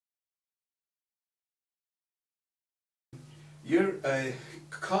You're a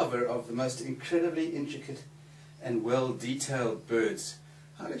carver of the most incredibly intricate and well-detailed birds.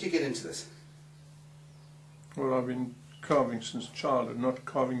 How did you get into this? Well, I've been carving since childhood, not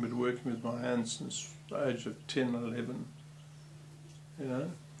carving but working with my hands since the age of 10 or 11, you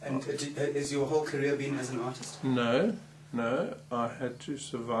know. And is your whole career been as an artist? No, I had to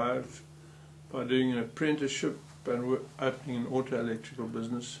survive by doing an apprenticeship and opening an auto electrical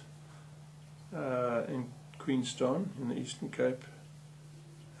business in Queenstown in the Eastern Cape,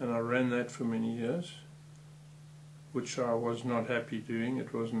 and I ran that for many years, which I was not happy doing.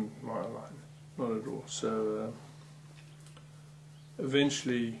 It wasn't my line, not at all. So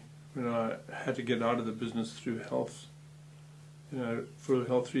eventually, when I had to get out of the business through health, you know, for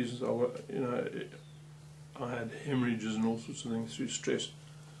health reasons, I had hemorrhages and all sorts of things through stress.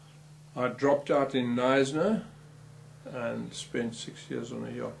 I dropped out in Knysna and spent 6 years on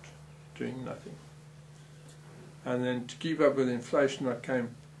a yacht doing nothing. And then to keep up with inflation, I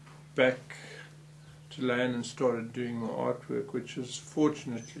came back to land and started doing my artwork, which has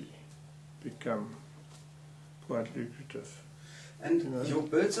fortunately become quite lucrative. And you know, your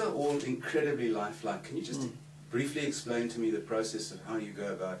birds are all incredibly lifelike. Can you just briefly explain to me the process of how you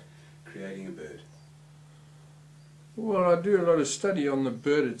go about creating a bird? Well, I do a lot of study on the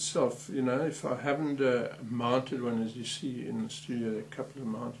bird itself. You know, if I haven't mounted one, as you see in the studio, a couple of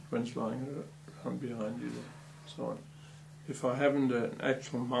mounted ones lying around behind you there, so on. If I haven't an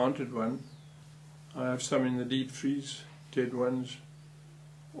actual mounted one, I have some in the deep freeze, dead ones,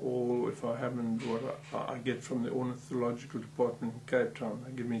 or if I haven't, what I get from the ornithological department in Cape Town,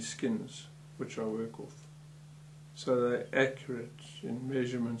 they give me skins, which I work off. So they're accurate in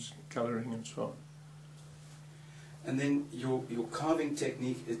measurements, colouring and so on. And then your carving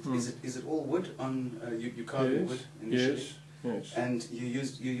technique, is it all wood? You carve Yes, wood initially? Yes. And you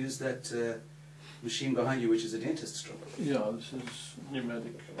use that machine behind you, which is a dentist strop. Yeah, this is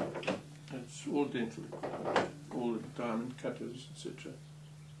pneumatic. It's all dental equipment, all the diamond cutters, etc.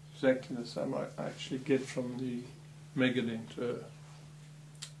 Exactly the same I actually get from the Megadent,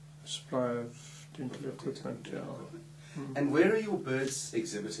 supply of dental equipment. Yeah. And where are your birds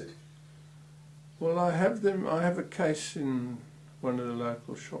exhibited? Well, I have them. I have a case in one of the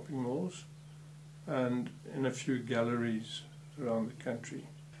local shopping malls, and in a few galleries around the country.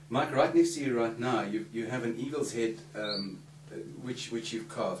 Mike, right next to you right now, you have an eagle's head, which you've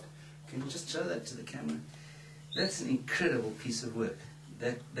carved. Can you just show that to the camera? That's an incredible piece of work.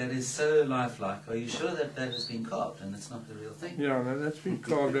 That is so lifelike. Are you sure that has been carved and it's not the real thing? Yeah, no, that's been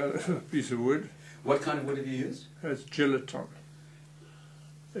carved out of a piece of wood. What kind of wood have you used? It's gelatin.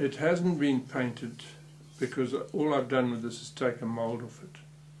 It hasn't been painted because all I've done with this is take a mould of it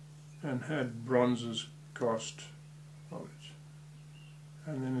and had bronzes cast of it.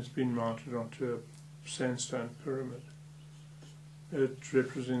 And then it's been mounted onto a sandstone pyramid. It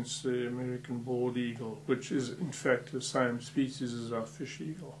represents the American bald eagle, which is in fact the same species as our fish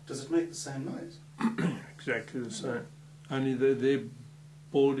eagle. Does it make the same noise? Exactly the same. Only their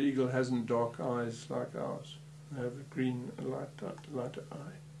bald eagle hasn't dark eyes like ours. They have a green, lighter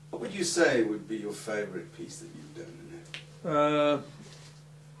eye. What would you say would be your favourite piece that you've done in there?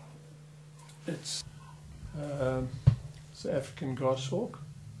 It's the African goshawk.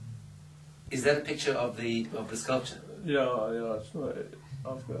 Is that a picture of the sculpture? Yeah. It's not,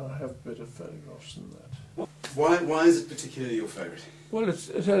 I have better photographs than that. Why is it particularly your favourite? Well, it has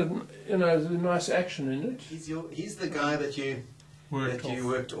there's a nice action in it. He's the guy that you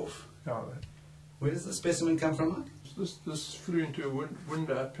worked off. Yeah. Where does the specimen come from, Mike? This flew into a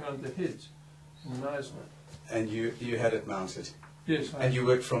window up behind the head in Knysna. And you had it mounted? Yes. And you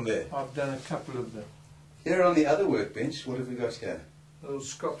worked from there? I've done a couple of them. Here on the other workbench, what have we got here? A little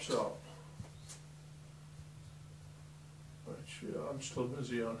scopsal, which I'm still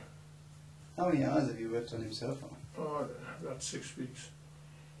busy on. How many hours have you worked on him so far? Oh, about 6 weeks.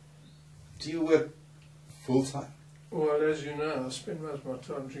 Do you work full time? Well, as you know, I spend most of my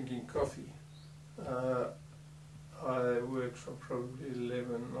time drinking coffee. I work from probably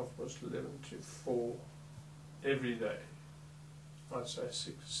 11 to 4 every day. I'd say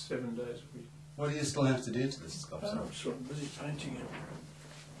 6, 7 days a week. What do you still have to do to this sculpture? I'm sort of busy painting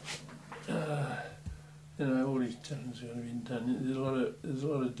it. You know, all these talents are going to be done. There's a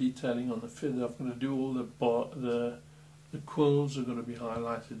lot of detailing on the feather. I've got to do all the quills are going to be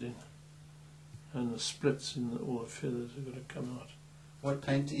highlighted in, and the splits in all the feathers are going to come out. What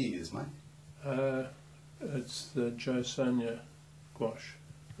paint do you use, Mike? It's the Joe Sonia gouache,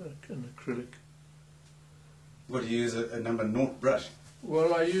 an acrylic. What do you use, a number 0 brush?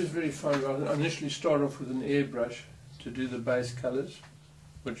 Well, I use very fine. I initially start off with an airbrush to do the base colours,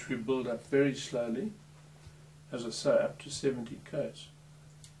 which we build up very slowly, as I say, up to 70 coats.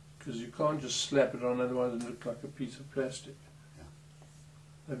 Because you can't just slap it on, otherwise it looks like a piece of plastic. Yeah.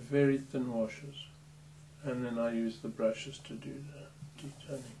 They're very thin washes. And then I use the brushes to do the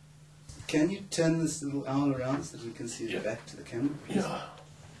detoning. Can you turn this little owl around so that we can see Yeah. the back to the camera? Please? Yeah.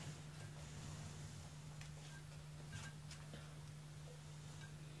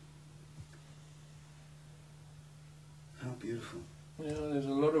 How beautiful. Yeah, there's a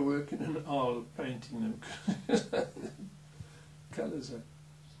lot of work in an owl painting them. Colours are...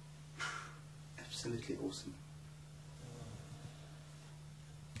 Absolutely awesome.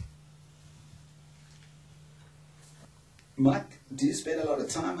 Mike, do you spend a lot of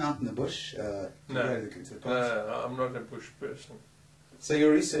time out in the bush? No. To the parks? No, I'm not a bush person. So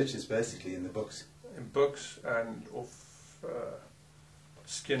your research is basically in the books? In books and off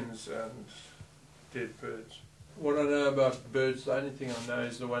skins and dead birds. What I know about birds, the only thing I know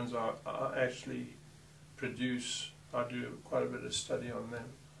is the ones I actually produce. I do quite a bit of study on them,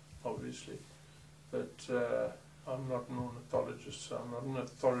 obviously. But I'm not an ornithologist, so I'm not an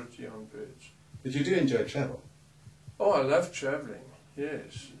authority on birds. But you do enjoy travel? Oh, I love travelling,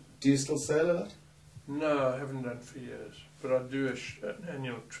 yes. Do you still sail a lot? No, I haven't done for years. But I do an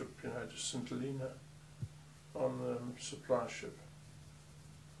annual trip, you know, to St. Helena on the supply ship,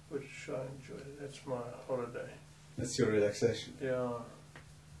 which I enjoy. That's my holiday. That's your relaxation? Yeah,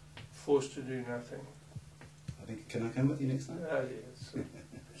 forced to do nothing. I think, can I come with you next time? Yeah,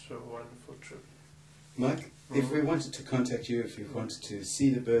 it's a wonderful trip. Mike, if we wanted to contact you, if you wanted to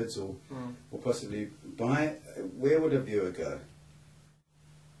see the birds or possibly buy, where would a viewer go?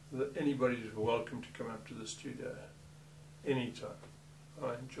 Anybody's welcome to come up to the studio anytime.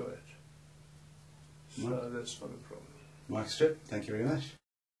 I enjoy it. So that's not a problem. Mike Stripp, thank you very much.